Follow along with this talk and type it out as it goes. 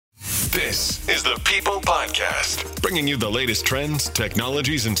This is the People Podcast, bringing you the latest trends,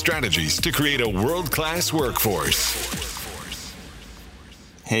 technologies, and strategies to create a world-class workforce.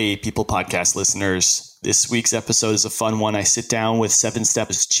 Hey, People Podcast listeners. This week's episode is a fun one. I sit down with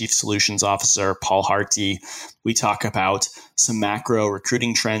 7step's Chief Solutions Officer, Paul Harty. We talk about some macro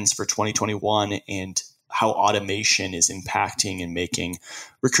recruiting trends for 2021 and how automation is impacting and making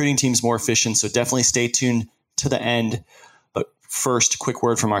recruiting teams more efficient. So definitely stay tuned to the end. But first, quick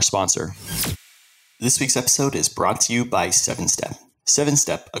word from our sponsor. This week's episode is brought to you by 7step.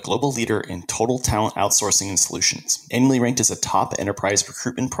 7step, a global leader in total talent outsourcing and solutions. Annually ranked as a top enterprise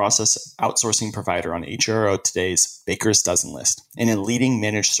recruitment process outsourcing provider on HRO Today's Baker's Dozen list, and a leading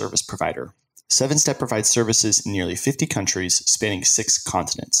managed service provider. 7step provides services in nearly 50 countries spanning 6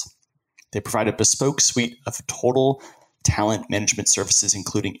 continents. They provide a bespoke suite of total talent management services,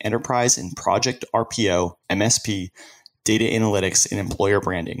 including enterprise and project RPO, MSP, data analytics, and employer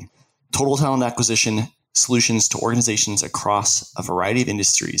branding. Total talent acquisition solutions to organizations across a variety of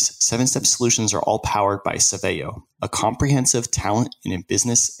industries. 7step solutions are all powered by Saveo, a comprehensive talent and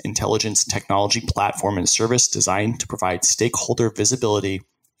business intelligence technology platform and service designed to provide stakeholder visibility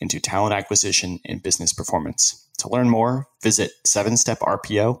into talent acquisition and business performance. To learn more, visit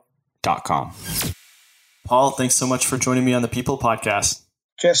 7steprpo.com. Paul, thanks so much for joining me on the People Podcast.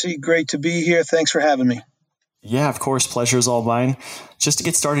 Jesse, great to be here. Thanks for having me. Yeah, of course. Pleasure is all mine. Just to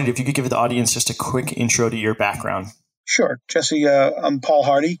get started, if you could give the audience just a quick intro to your background. Sure. Jesse, I'm Paul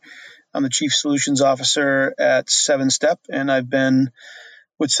Harty. I'm the Chief Solutions Officer at 7step, and I've been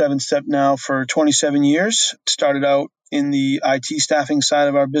with 7step now for 27 years. Started out in the IT staffing side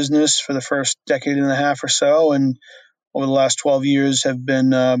of our business for the first decade and a half or so, and over the last 12 years have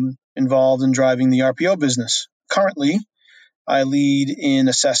been involved in driving the RPO business. Currently, I lead in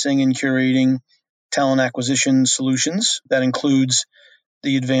assessing and curating talent acquisition solutions. That includes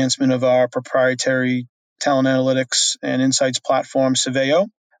the advancement of our proprietary talent analytics and insights platform, Saveo,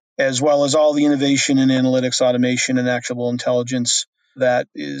 as well as all the innovation in analytics, automation, and actionable intelligence that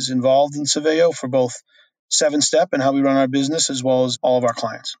is involved in Saveo for both 7step and how we run our business, as well as all of our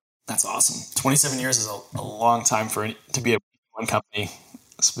clients. That's awesome. 27 years is a long time to be a one company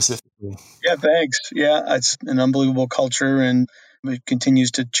specifically. Yeah, thanks. Yeah, it's an unbelievable culture, and it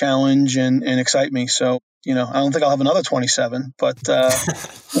continues to challenge and excite me. So, I don't think I'll have another 27, but...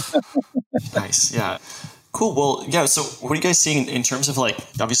 Nice. Yeah. Cool. Well, yeah. So what are you guys seeing in terms of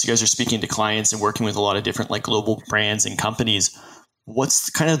obviously you guys are speaking to clients and working with a lot of different global brands and companies. What's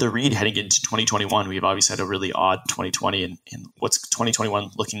kind of the read heading into 2021? We've obviously had a really odd 2020 and what's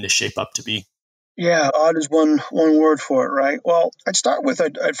 2021 looking to shape up to be? Yeah, odd is one word for it, right? Well, I'd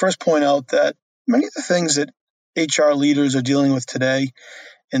first point out that many of the things that HR leaders are dealing with today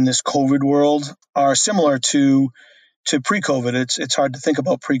in this COVID world are similar to pre-COVID. It's hard to think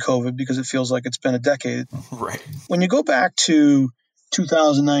about pre-COVID because it feels like it's been a decade. Right. When you go back to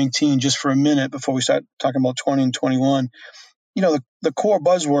 2019, just for a minute before we start talking about 20 and 21, the core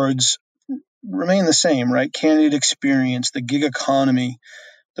buzzwords remain the same, right? Candidate experience, the gig economy,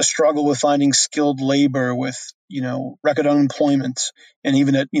 the struggle with finding skilled labor with, record unemployment, and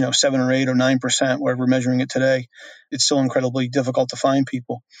even at, 7 or 8 or 9%, wherever we're measuring it today, it's still incredibly difficult to find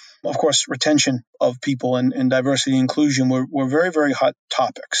people. Of course, retention of people and diversity and inclusion were very, very hot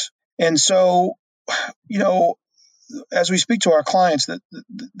topics. And so, as we speak to our clients,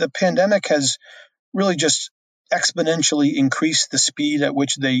 the pandemic has really just exponentially increased the speed at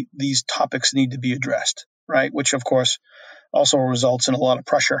which these topics need to be addressed, right? Which, of course, also results in a lot of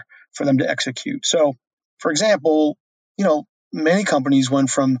pressure for them to execute. So, for example, many companies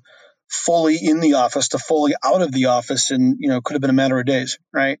went from fully in the office to fully out of the office and, could have been a matter of days,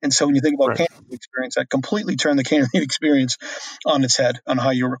 right? And so when you think about candidate experience, that completely turned the candidate experience on its head on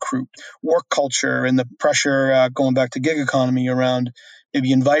how you recruit. Work culture and the pressure going back to gig economy around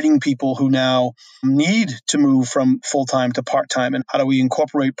maybe inviting people who now need to move from full-time to part-time, and how do we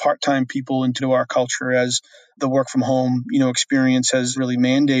incorporate part-time people into our culture as the work from home, experience has really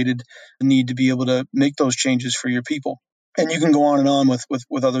mandated the need to be able to make those changes for your people. And you can go on and on with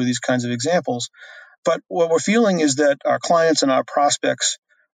other of these kinds of examples. But what we're feeling is that our clients and our prospects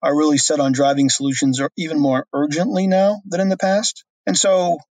are really set on driving solutions even more urgently now than in the past. And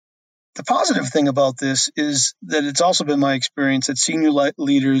so the positive thing about this is that it's also been my experience that senior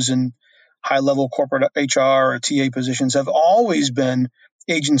leaders in high-level corporate HR or TA positions have always been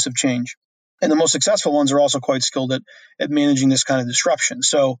agents of change. And the most successful ones are also quite skilled at managing this kind of disruption.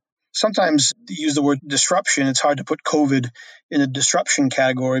 So sometimes to use the word disruption, it's hard to put COVID in a disruption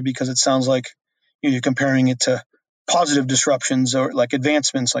category because it sounds like you're comparing it to positive disruptions or like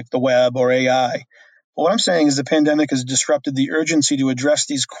advancements like the web or AI. What I'm saying is the pandemic has disrupted the urgency to address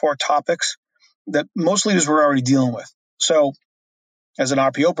these core topics that most leaders were already dealing with. So as an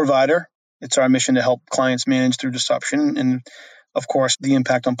RPO provider, it's our mission to help clients manage through disruption. And of course, the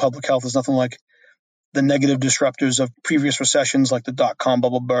impact on public health is nothing like the negative disruptors of previous recessions like the dot-com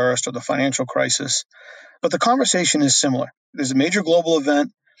bubble burst or the financial crisis. But the conversation is similar. There's a major global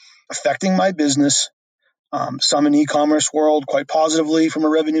event affecting my business, some in e-commerce world quite positively from a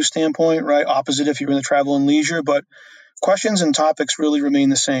revenue standpoint, right? Opposite if you're in the travel and leisure, but questions and topics really remain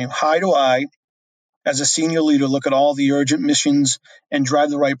the same. How do I, as a senior leader, look at all the urgent missions and drive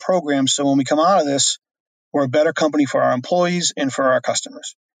the right programs so when we come out of this, we're a better company for our employees and for our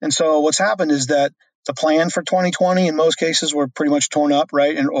customers? And so what's happened is that the plan for 2020 in most cases were pretty much torn up,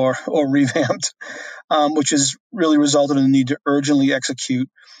 right, and or revamped, which has really resulted in the need to urgently execute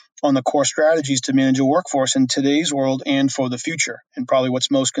on the core strategies to manage a workforce in today's world and for the future. And probably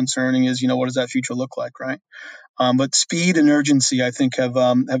what's most concerning is, what does that future look like, right? But speed and urgency, I think, have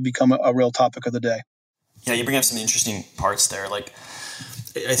become a real topic of the day. Yeah, you bring up some interesting parts there. Like,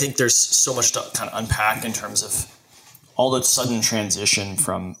 I think there's so much to kind of unpack in terms of all the sudden transition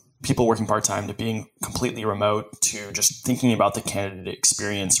from people working part-time to being completely remote to just thinking about the candidate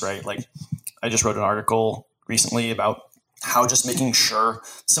experience, right? Like, I just wrote an article recently about how just making sure,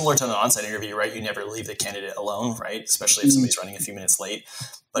 similar to an on-site interview, right? You never leave the candidate alone, right? Especially if somebody's running a few minutes late.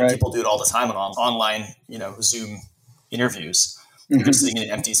 But Right. people do it all the time on online, Zoom interviews. You're just sitting in an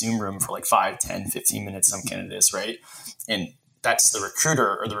empty Zoom room for like 5, 10, 15 minutes, some candidates, right? And that's the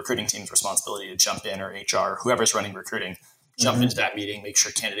recruiter or the recruiting team's responsibility to jump in, or HR, whoever's running recruiting, jump into that meeting, make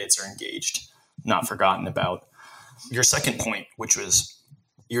sure candidates are engaged, not forgotten about. Your second point, which was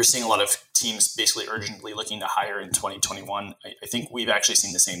you're seeing a lot of teams basically urgently looking to hire in 2021. I think we've actually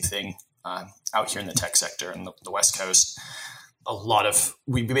seen the same thing out here in the tech sector in the West Coast.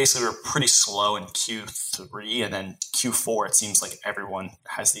 We basically were pretty slow in Q3, and then Q4, it seems like everyone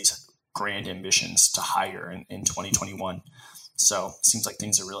has these grand ambitions to hire in 2021. So it seems like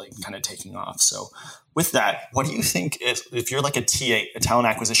things are really kind of taking off. So with that, what do you think if you're like a TA, a talent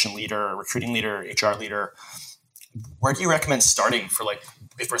acquisition leader, a recruiting leader, HR leader, where do you recommend starting for, like,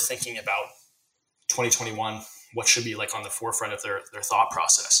 if we're thinking about 2021, what should be like on the forefront of their thought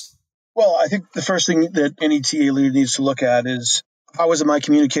process? Well, I think the first thing that any TA leader needs to look at is how is my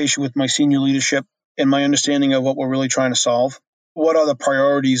communication with my senior leadership and my understanding of what we're really trying to solve? What are the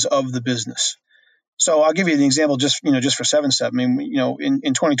priorities of the business? So I'll give you an example just for 7-Step. I mean,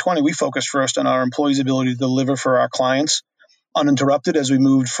 in 2020, we focused first on our employees' ability to deliver for our clients uninterrupted as we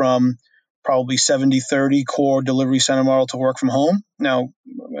moved from probably 70-30 core delivery center model to work from home. Now,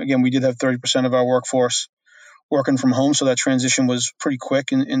 again, we did have 30% of our workforce working from home, so that transition was pretty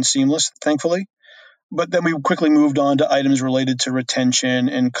quick and seamless, thankfully. But then we quickly moved on to items related to retention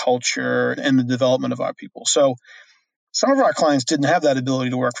and culture and the development of our people. So some of our clients didn't have that ability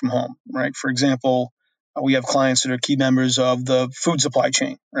to work from home, right? For example, we have clients that are key members of the food supply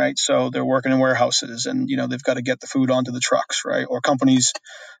chain, right? So they're working in warehouses and, they've got to get the food onto the trucks, right? Or companies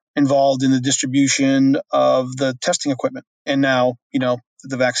involved in the distribution of the testing equipment. And now,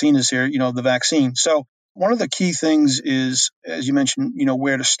 the vaccine is here, the vaccine. So one of the key things is, as you mentioned,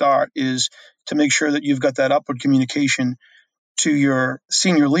 where to start is to make sure that you've got that upward communication to your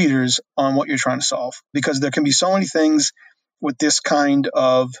senior leaders on what you're trying to solve. Because there can be so many things with this kind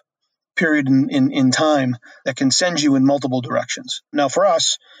of period in time that can send you in multiple directions. Now, for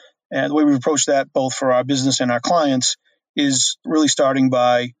us, the way we approach that both for our business and our clients is really starting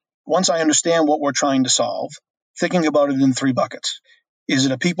by, once I understand what we're trying to solve, thinking about it in 3 buckets. Is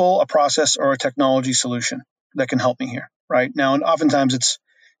it a people, a process, or a technology solution that can help me here, right? Now, and oftentimes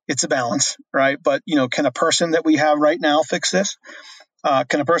it's a balance, right? But, can a person that we have right now fix this?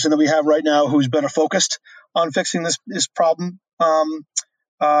 Can a person that we have right now who's better focused on fixing this problem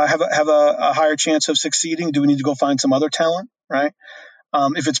have a higher chance of succeeding? Do we need to go find some other talent, right?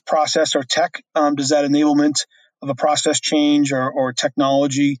 If it's process or tech, does that enablement of a process change or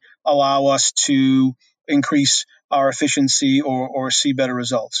technology allow us to increase our efficiency or see better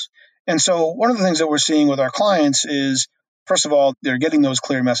results? And so one of the things that we're seeing with our clients is, first of all, they're getting those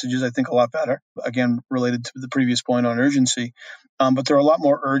clear messages, I think, a lot better, again, related to the previous point on urgency. But they're a lot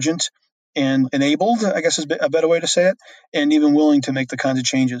more urgent and enabled, I guess is a better way to say it, and even willing to make the kinds of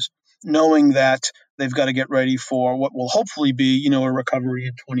changes, knowing that they've got to get ready for what will hopefully be, a recovery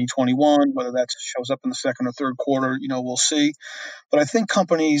in 2021, whether that shows up in the second or third quarter, we'll see. But I think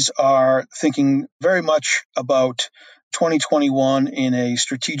companies are thinking very much about 2021 in a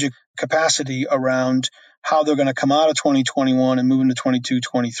strategic capacity around how they're going to come out of 2021 and move into 22,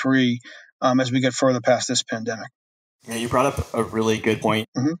 23 as we get further past this pandemic. Yeah, you brought up a really good point.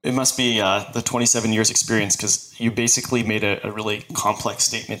 Mm-hmm. It must be the 27 years experience, because you basically made a really complex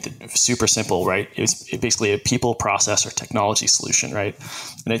statement that was super simple, right? It was basically a people, process, or technology solution, right?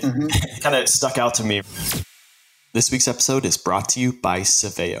 And it kind of stuck out to me. This week's episode is brought to you by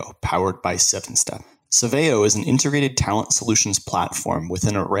Saveo, powered by 7step. Saveo is an integrated talent solutions platform with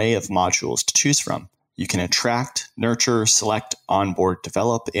an array of modules to choose from. You can attract, nurture, select, onboard,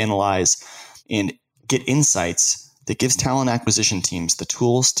 develop, analyze, and get insights that gives talent acquisition teams the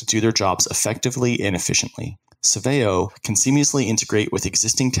tools to do their jobs effectively and efficiently. Saveo can seamlessly integrate with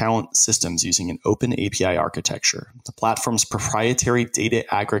existing talent systems using an open API architecture. The platform's proprietary data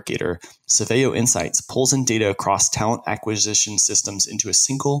aggregator, Saveo Insights, pulls in data across talent acquisition systems into a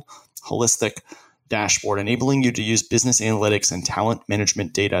single, holistic dashboard, enabling you to use business analytics and talent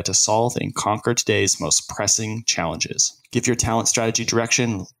management data to solve and conquer today's most pressing challenges. Give your talent strategy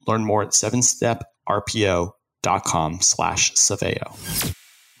direction. Learn more at 7steprpo.com/Saveo.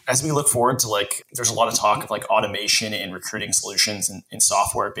 As we look forward to there's a lot of talk of automation and recruiting solutions and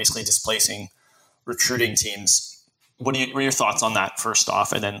software basically displacing recruiting teams. What are your thoughts on that, first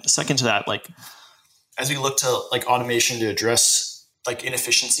off? And then second to that, as we look to automation to address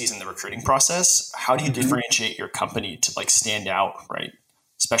inefficiencies in the recruiting process, how do you differentiate your company to stand out, right?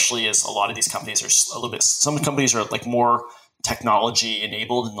 Especially as a lot of these companies are a little bit, some companies are more technology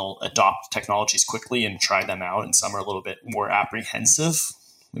enabled and they'll adopt technologies quickly and try them out, and some are a little bit more apprehensive.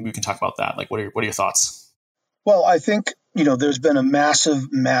 Maybe we can talk about that. What are your thoughts? Well, I think, there's been a massive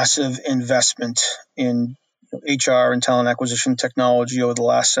investment in HR and talent acquisition technology over the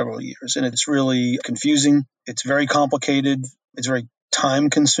last several years. And it's really confusing. It's very complicated. It's very time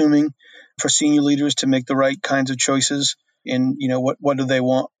consuming for senior leaders to make the right kinds of choices in, what do they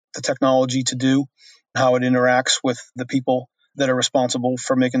want the technology to do, how it interacts with the people that are responsible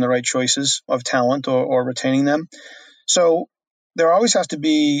for making the right choices of talent or retaining them. So there always has to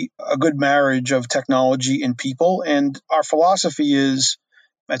be a good marriage of technology and people. And our philosophy is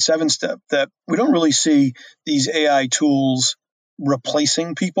at 7step that we don't really see these AI tools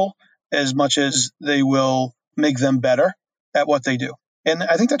replacing people as much as they will make them better at what they do. And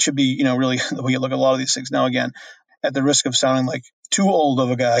I think that should be, really the way you look at a lot of these things. Now, again, at the risk of sounding like too old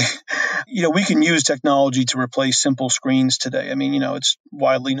of a guy, we can use technology to replace simple screens today. I mean, it's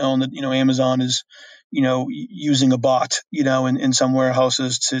widely known that, Amazon is, using a bot, in some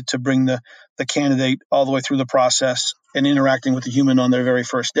warehouses to bring the candidate all the way through the process and interacting with the human on their very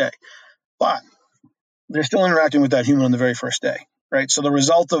first day. But they're still interacting with that human on the very first day, right? So the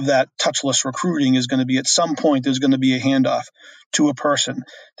result of that touchless recruiting is going to be at some point there's going to be a handoff to a person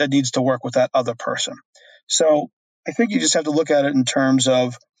that needs to work with that other person. So I think you just have to look at it in terms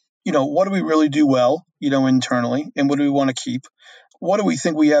of, what do we really do well, internally, and what do we want to keep? What do we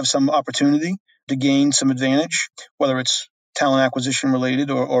think we have some opportunity to gain some advantage, whether it's talent acquisition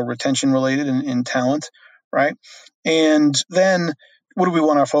related or retention related in talent, right? And then what do we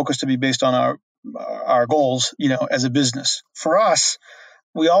want our focus to be based on our goals, as a business? For us,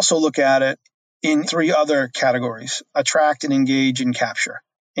 we also look at it in three other categories: attract and engage and capture.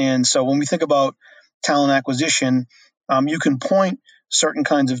 And so when we think about talent acquisition, you can point certain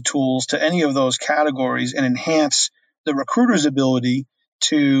kinds of tools to any of those categories and enhance the recruiter's ability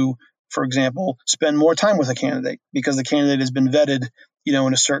to, for example, spend more time with a candidate because the candidate has been vetted,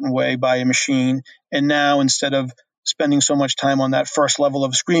 in a certain way by a machine. And now, instead of spending so much time on that first level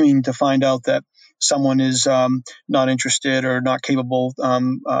of screening to find out that someone is not interested or not capable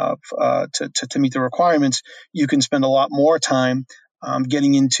to meet the requirements, you can spend a lot more time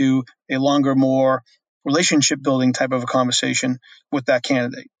getting into a longer, more relationship building type of a conversation with that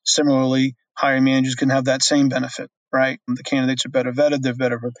candidate. Similarly, hiring managers can have that same benefit, right? The candidates are better vetted, they're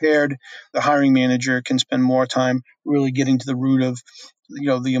better prepared. The hiring manager can spend more time really getting to the root of,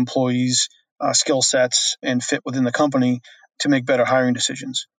 the employee's skill sets and fit within the company to make better hiring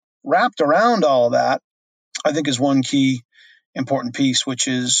decisions. Wrapped around all of that, I think, is one key important piece, which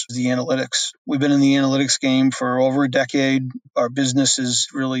is the analytics. We've been in the analytics game for over a decade. Our business is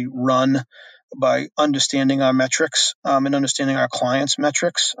really run by understanding our metrics and understanding our clients'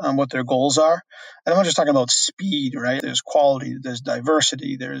 metrics, what their goals are. And I'm not just talking about speed, right? There's quality, there's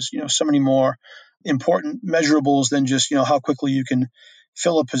diversity, there's, so many more important measurables than just, how quickly you can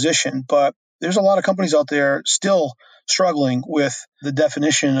fill a position. But there's a lot of companies out there still struggling with the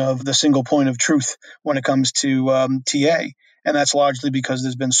definition of the single point of truth when it comes to TA. And that's largely because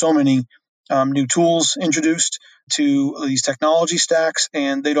there's been so many new tools introduced to these technology stacks,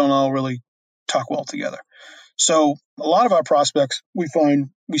 and they don't all really talk well together. So a lot of our prospects, we find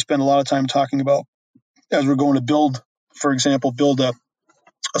we spend a lot of time talking about as we're going to build, for example, build a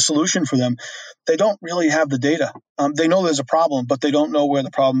a solution for them, they don't really have the data. They know there's a problem, but they don't know where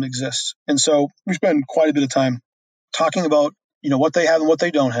the problem exists. And so we spend quite a bit of time talking about, what they have and what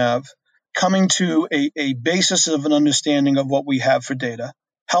they don't have, coming to a basis of an understanding of what we have for data,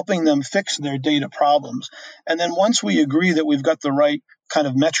 helping them fix their data problems. And then once we agree that we've got the right kind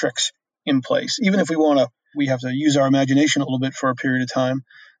of metrics in place, even if we have to use our imagination a little bit for a period of time,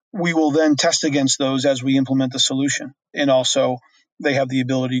 we will then test against those as we implement the solution. And also they have the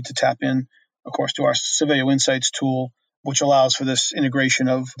ability to tap in, of course, to our Surveyor Insights tool, which allows for this integration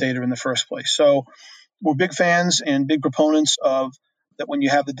of data in the first place. So we're big fans and big proponents of that. When you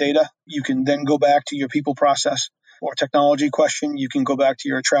have the data, you can then go back to your people process or technology question. You can go back to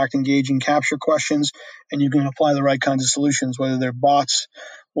your attract, engage, and capture questions, and you can apply the right kinds of solutions, whether they're bots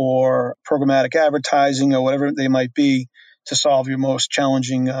or programmatic advertising or whatever they might be, to solve your most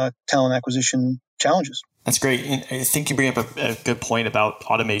challenging talent acquisition challenges. That's great. And I think you bring up a good point about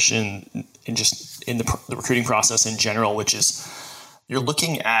automation and just in the recruiting process in general, which is you're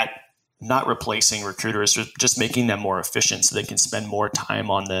looking at not replacing recruiters, just making them more efficient so they can spend more time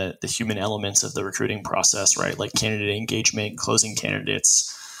on the human elements of the recruiting process, right? Like candidate engagement, closing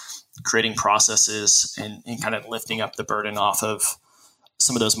candidates, creating processes, and kind of lifting up the burden off of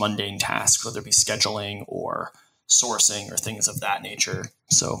some of those mundane tasks, whether it be scheduling or sourcing or things of that nature.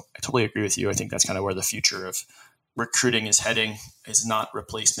 So I totally agree with you. I think that's kind of where the future of recruiting is heading, is not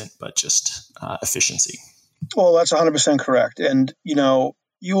replacement, but just efficiency. Well, that's 100% correct. And,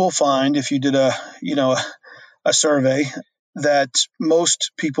 you will find if you did a survey that most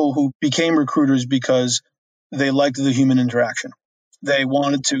people who became recruiters because they liked the human interaction. They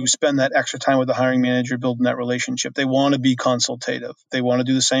wanted to spend that extra time with the hiring manager, building that relationship. They want to be consultative. They want to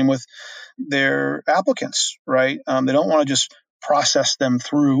do the same with their applicants, right? They don't want to just process them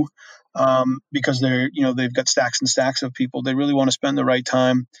through because they've got stacks and stacks of people. They really want to spend the right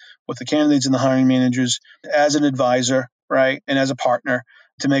time with the candidates and the hiring managers as an advisor, right, and as a partner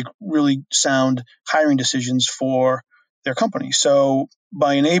to make really sound hiring decisions for their company. So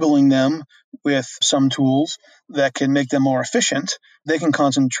by enabling them with some tools that can make them more efficient, they can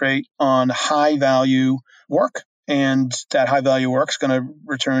concentrate on high value work. And that high value work is going to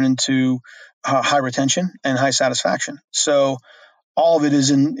return into high retention and high satisfaction. So all of it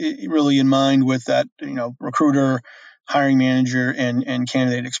is really in mind with that, recruiter, hiring manager, and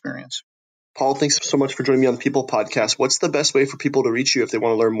candidate experience. Paul, thanks so much for joining me on the People Podcast. What's the best way for people to reach you if they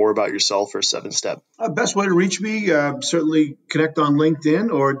want to learn more about yourself or 7-Step? Best way to reach me, certainly connect on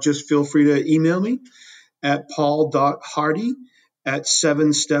LinkedIn, or just feel free to email me at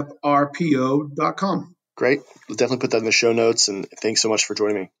paul.harty@7steprpo.com. Great. We'll definitely put that in the show notes, and thanks so much for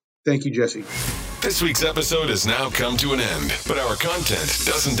joining me. Thank you, Jesse. This week's episode has now come to an end, but our content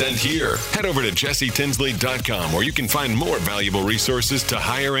doesn't end here. Head over to jessetinsley.com where you can find more valuable resources to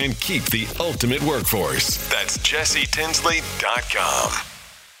hire and keep the ultimate workforce. That's jessetinsley.com.